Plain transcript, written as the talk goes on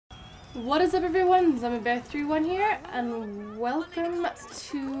What is up, everyone? Zombie31 here, and welcome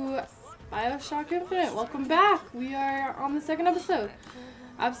to Bioshock Infinite. Welcome back. We are on the second episode.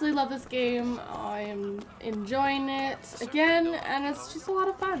 Absolutely love this game. I am enjoying it again, and it's just a lot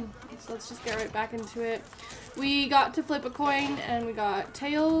of fun. So let's just get right back into it. We got to flip a coin, and we got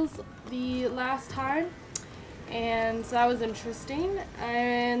tails the last time, and so that was interesting.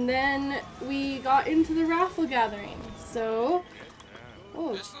 And then we got into the raffle gathering. So,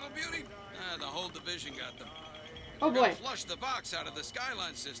 oh. This little beauty? The whole division got them. Oh boy. Flush the box out of the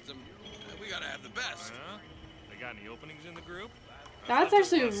Skyline system. We gotta have the best. They got any openings in the group? That's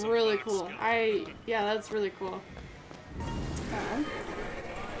actually really cool. Yeah, that's really cool.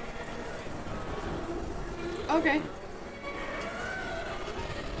 Okay.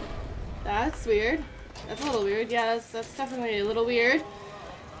 That's weird. That's a little weird. Yeah, that's definitely a little weird.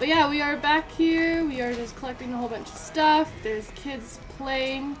 But yeah, we are back here. We are just collecting a whole bunch of stuff. There's kids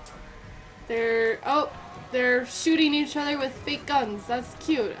playing. They're shooting each other with fake guns. That's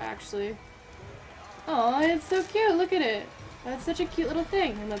cute, actually. Oh, it's so cute. Look at it. That's such a cute little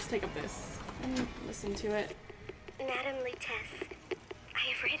thing. And let's take up this and listen to it. Madam Lutece,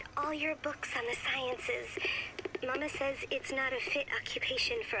 I have read all your books on the sciences. Mama says it's not a fit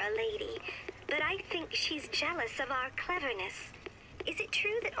occupation for a lady, but I think she's jealous of our cleverness. Is it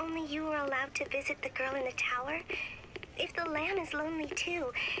true that only you are allowed to visit the girl in the tower? If the lamb is lonely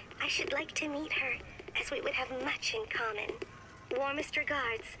too, I should like to meet her, as we would have much in common. Warmest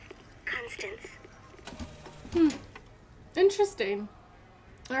regards, Constance. Interesting.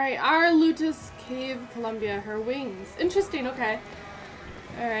 Alright, our Lutus Cave Columbia, her wings. Interesting, okay.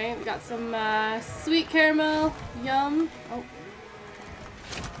 Alright, we got some sweet caramel. Yum. Oh.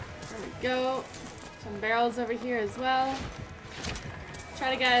 There we go. Some barrels over here as well. Try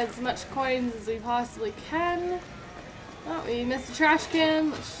to get as much coins as we possibly can. Oh, we missed a trash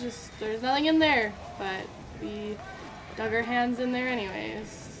can. There's nothing in there, but we dug our hands in there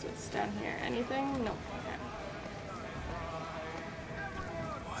anyways. What's down here? Anything? Nope. Okay.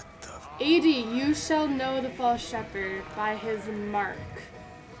 What the? 80. You shall know the false shepherd by his mark.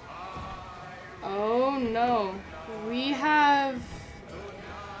 Oh no. We have...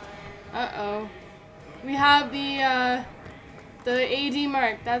 Uh-oh. We have the AD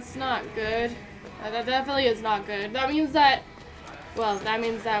mark. That's not good. That definitely is not good. That means that, well, that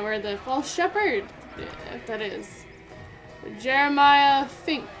means that we're the false shepherd, if that is. Jeremiah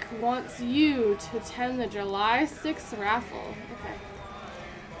Fink wants you to attend the July 6th raffle. Okay.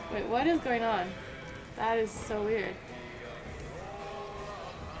 Wait, what is going on? That is so weird.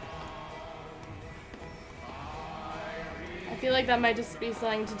 I feel like that might just be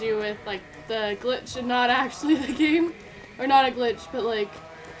something to do with, like, the glitch and not actually the game. Or not a glitch, but, like,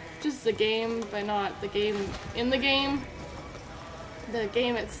 just the game, but not the game in the game. The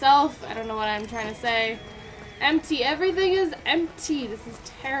game itself, I don't know what I'm trying to say. Empty. Everything is empty. This is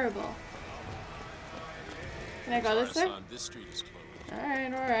terrible. Can I go this way?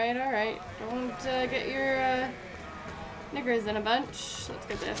 Alright, alright, alright. Don't get your niggers in a bunch. Let's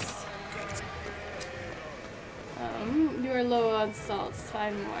get this. You are low on salts.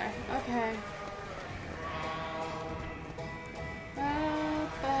 Find more. Okay.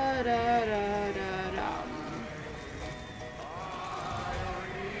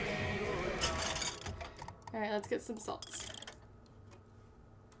 Alright, let's get some salts.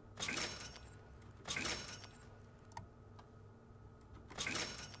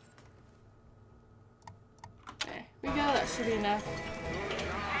 There we go, that should be enough.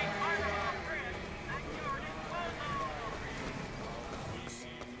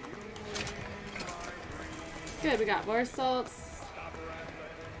 Good, we got more salts.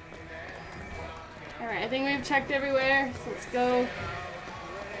 Alright, I think we've checked everywhere, so let's go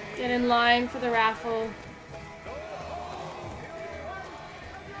get in line for the raffle.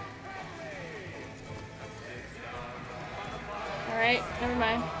 Alright, never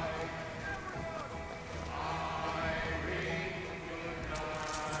mind.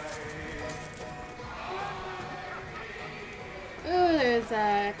 Ooh, there's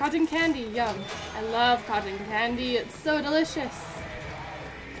cotton candy, yum. I love cotton candy, it's so delicious.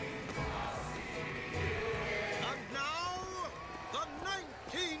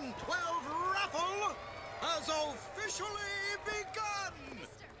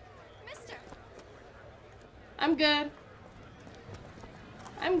 I'm good.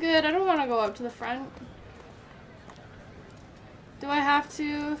 I'm good. I don't want to go up to the front. Do I have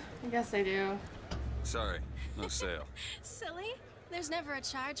to? I guess I do. Sorry, no sale. Silly. There's never a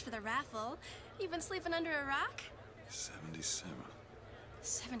charge for the raffle. You've been sleeping under a rock? 77.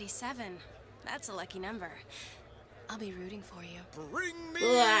 77. That's a lucky number. I'll be rooting for you. Bring me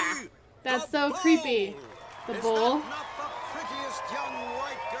Blah. That's so creepy. The Is bowl. that not the prettiest young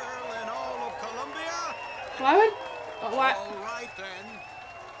white girl in all of Columbia? Why would? Why? All right then.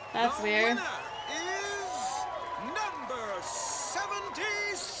 That's The weird. winner is number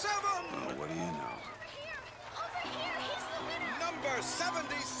 77. What do you know? Number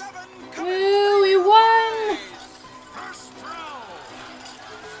 77 Woo! We won! first round.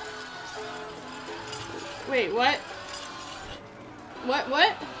 Wait, what?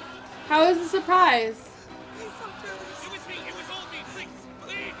 What? How is a surprise? It was me. It was all me.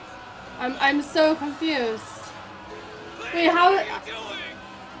 Please. I'm so confused. Wait, What how? are you doing?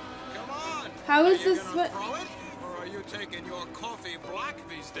 Come on. How is Are you this? gonna What? throw it, or are you taking your coffee black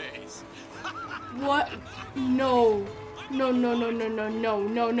these days? What? No. No. Oh, looks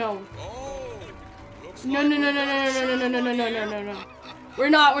No. like we got a No. We're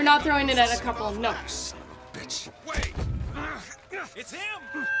not throwing it at a couple. No. Son of a bitch. Wait. It's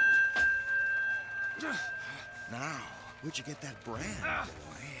him. Now, where'd you get that brand,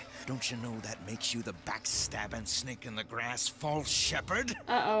 boy? Don't you know that makes you the backstabbing snake in the grass false shepherd?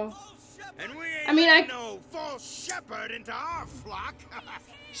 Uh-oh. And we I mean, I- no false shepherd into our flock.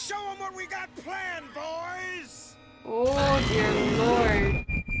 Show them what we got planned, boys! Oh, dear Lord.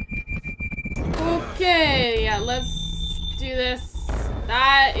 Okay, yeah, let's do this.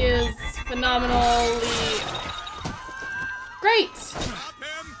 That is phenomenally great. Stop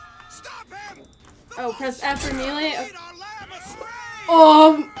him! Stop him! Oh, press F for melee. Lead our lamb astray!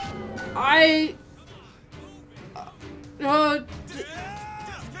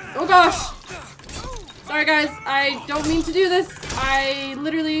 Oh gosh. Sorry guys, I don't mean to do this. I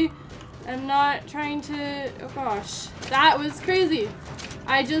literally am not trying to, oh gosh. That was crazy.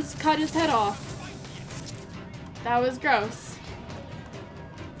 I just cut his head off. That was gross.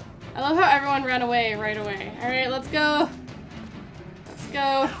 I love how everyone ran away right away. Alright, let's go. Let's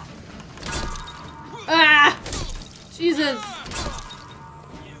go. Ah! Jesus.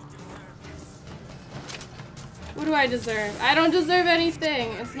 What do I deserve? I don't deserve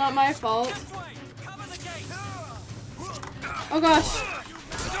anything. It's not my fault. Oh gosh.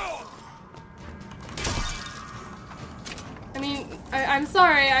 I mean, I'm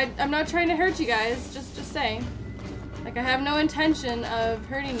sorry. I'm not trying to hurt you guys. Just saying. Like, I have no intention of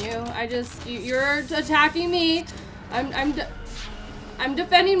hurting you. I just, you're attacking me. I'm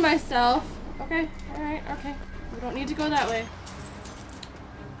defending myself. Okay, alright, okay. We don't need to go that way.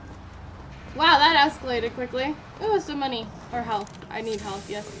 Wow, that escalated quickly. Ooh, some money. Or health. I need health,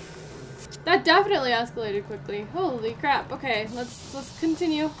 yes. That definitely escalated quickly. Holy crap. Okay, let's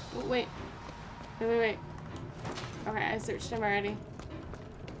continue. Oh, wait. Wait. Okay, I searched him already.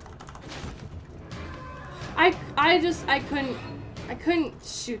 I couldn't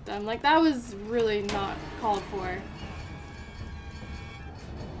shoot them. Like, that was really not called for.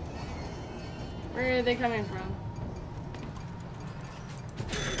 Where are they coming from?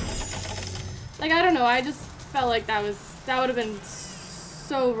 Like, I don't know, I just felt like that would have been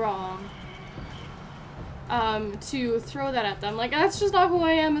so wrong. To throw that at them. Like, that's just not who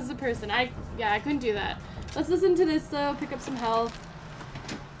I am as a person. I couldn't do that. Let's listen to this though, pick up some health.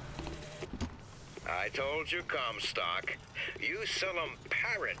 I told you, Comstock. You sell them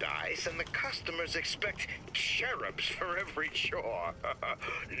paradise, and the customers expect cherubs for every chore.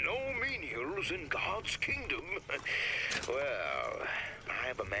 No menials in God's kingdom. Well, I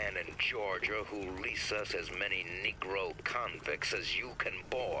have a man in Georgia who'll lease us as many Negro convicts as you can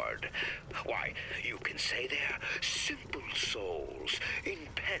board. Why, you can say they're simple souls in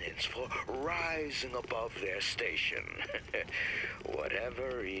penance for rising above their station.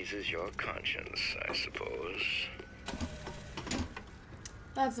 Whatever eases your conscience, I suppose.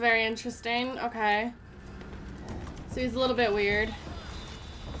 That's very interesting. Okay. So he's a little bit weird.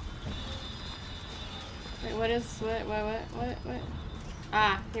 Wait, what?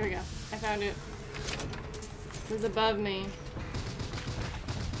 Ah, here we go. I found it. It was above me.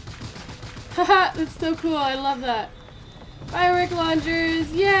 Haha, that's so cool. I love that. Firework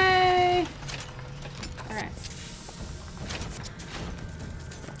launchers, yay! Okay.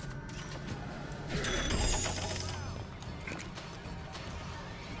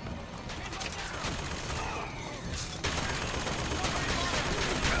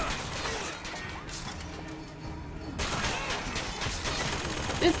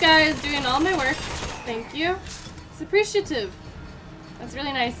 This guy is doing all my work. Thank you. It's appreciative. That's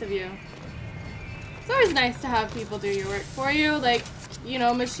really nice of you. It's always nice to have people do your work for you, like, you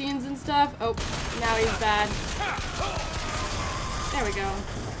know, machines and stuff. Oh, now he's bad. There we go.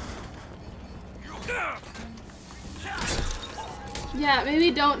 Yeah,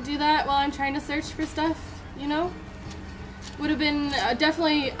 maybe don't do that while I'm trying to search for stuff, you know? would have been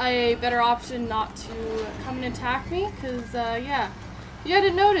definitely a better option not to come and attack me, because, yeah. You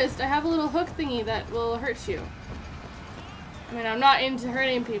hadn't noticed, I have a little hook thingy that will hurt you. I mean, I'm not into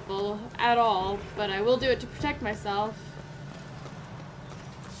hurting people at all, but I will do it to protect myself.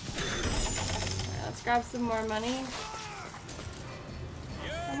 Right, let's grab some more money.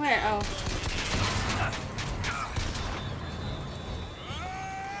 From where? Oh.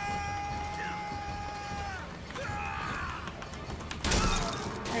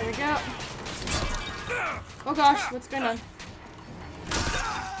 There we go. Oh gosh, what's going on?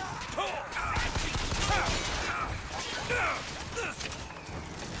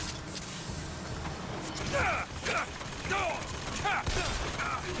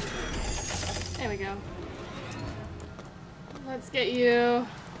 There we go. Let's get you.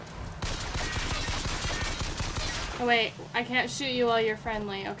 Oh wait, I can't shoot you while you're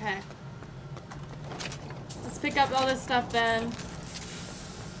friendly. Okay. Let's pick up all this stuff then.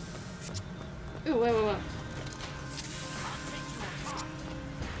 Ooh, wait.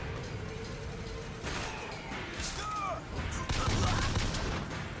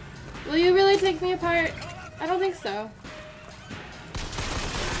 Will you really take me apart? I don't think so.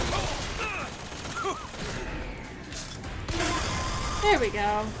 There we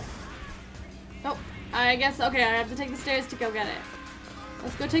go. Oh, I guess, okay, I have to take the stairs to go get it.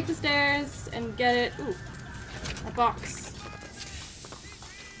 Let's go take the stairs and get it. Ooh, a box.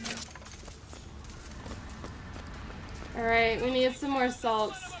 Alright, we need some more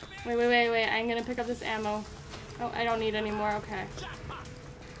salts. Wait, I'm gonna pick up this ammo. Oh, I don't need any more, okay.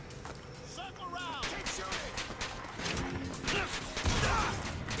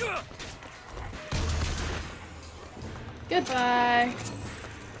 Goodbye.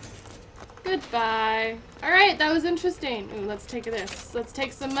 Goodbye. Alright, that was interesting. Ooh, let's take this. Let's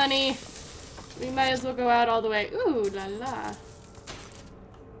take some money. We might as well go out all the way. Ooh, la la.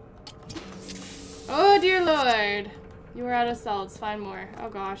 Oh, dear Lord. You were out of salts. Find more. Oh,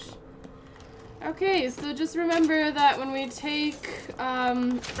 gosh. Okay, so just remember that when we take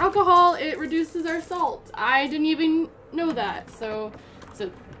alcohol, it reduces our salt. I didn't even know that, so it's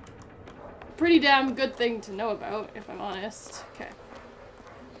a pretty damn good thing to know about, if I'm honest. Okay.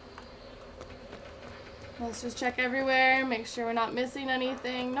 Let's just check everywhere, make sure we're not missing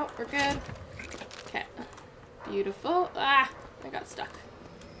anything. Nope, we're good. Okay. Beautiful. Ah, I got stuck.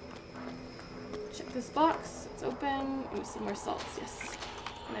 Check this box. It's open. Ooh, some more salts, yes.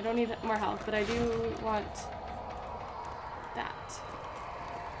 And I don't need more health, but I do want that.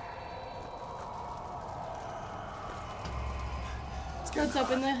 Let's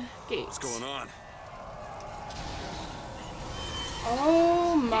open the gate. What's going on?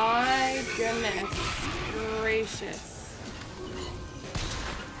 Oh my goodness gracious.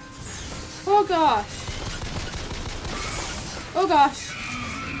 Oh gosh. Oh gosh.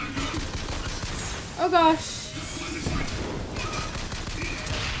 Oh gosh.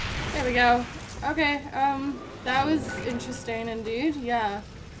 There we go. Okay, that was interesting indeed. Yeah,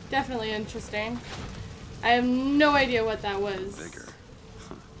 definitely interesting. I have no idea what that was. Vigor.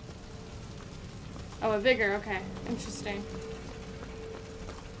 Huh. Oh, a vigor. Okay, interesting.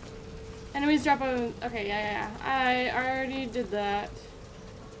 Enemies drop a... Okay, yeah. I already did that.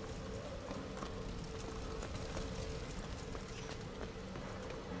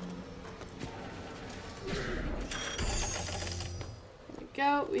 There we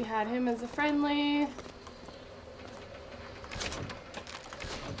go. We had him as a friendly.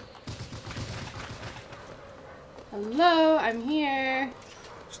 Hello, I'm here.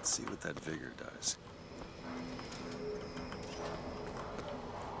 Should see what that vigor does.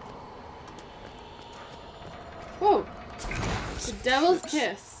 Whoa. The devil's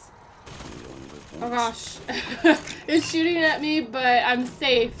kiss. Oh gosh. It's shooting at me, but I'm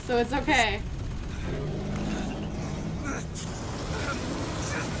safe, so it's okay.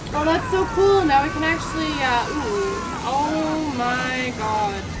 Oh, that's so cool. Now we can actually, ooh. Oh my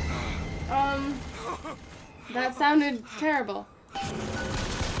god. That sounded terrible.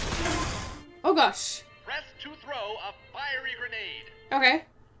 Oh gosh. Press to throw a fiery grenade. Okay.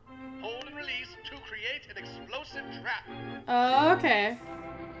 Hold and release to create an explosive trap. Oh, okay.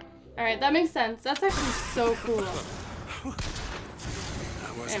 Alright, that makes sense. That's actually so cool.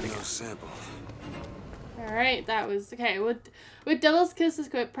 That wasn't no sample. Alright, that was... Okay, with Devil's Kiss is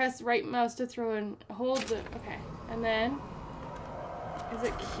good. Press right mouse to throw and hold the... Okay, and then... Is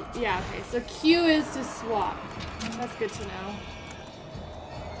it Q? Yeah, okay. So Q is to swap. That's good to know.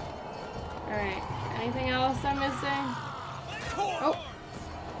 Alright. Anything else I'm missing? Oh.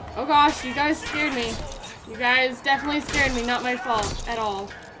 Oh gosh, you guys scared me. You guys definitely scared me. Not my fault at all.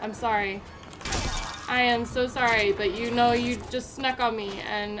 I'm sorry. I am so sorry, but you know you just snuck on me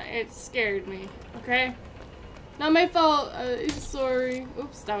and it scared me, okay? Not my fault. I'm sorry.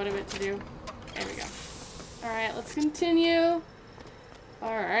 Oops, not what I meant to do. There we go. Alright, let's continue.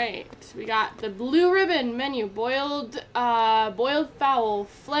 Alright, we got the blue ribbon menu. Boiled fowl,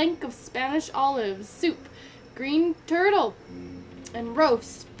 flank of Spanish olives, soup, green turtle, and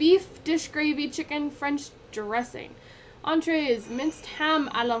roast, beef, dish gravy, chicken, French dressing. Entrees, minced ham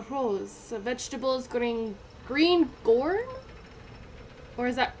a la rose, vegetables, green corn? Or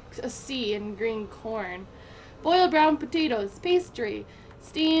is that a C in green corn? Boiled brown potatoes, pastry,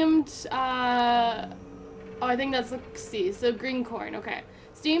 steamed, oh, I think that's a C, so green corn, okay.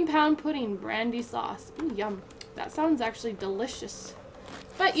 Steamed pound pudding, brandy sauce. Ooh, yum. That sounds actually delicious.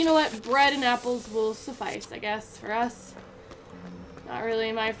 But you know what? Bread and apples will suffice, I guess, for us. Not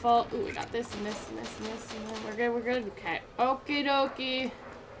really my fault. Ooh, we got this and this and this and this, and then we're good. Okay. Okie dokie.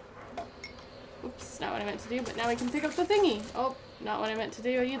 Oops, not what I meant to do, but now we can pick up the thingy. Oh, not what I meant to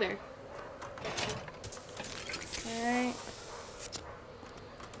do either. Alright.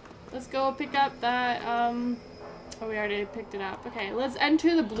 Let's go pick up that, oh, we already picked it up. Okay, let's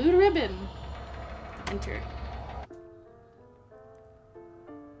enter the blue ribbon. Enter.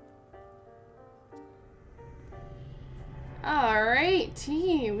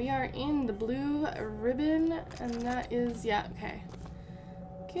 Alrighty, we are in the blue ribbon, and that is, yeah, okay.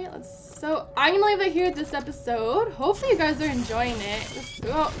 Okay, so I'm gonna leave it here this episode. Hopefully you guys are enjoying it.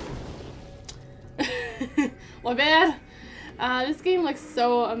 My bad. This game looks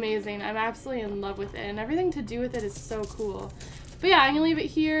so amazing. I'm absolutely in love with it, and everything to do with it is so cool. But yeah, I'm gonna leave it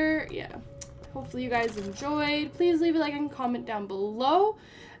here. Yeah, hopefully you guys enjoyed. Please leave a like and comment down below,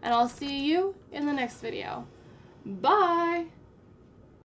 and I'll see you in the next video. Bye!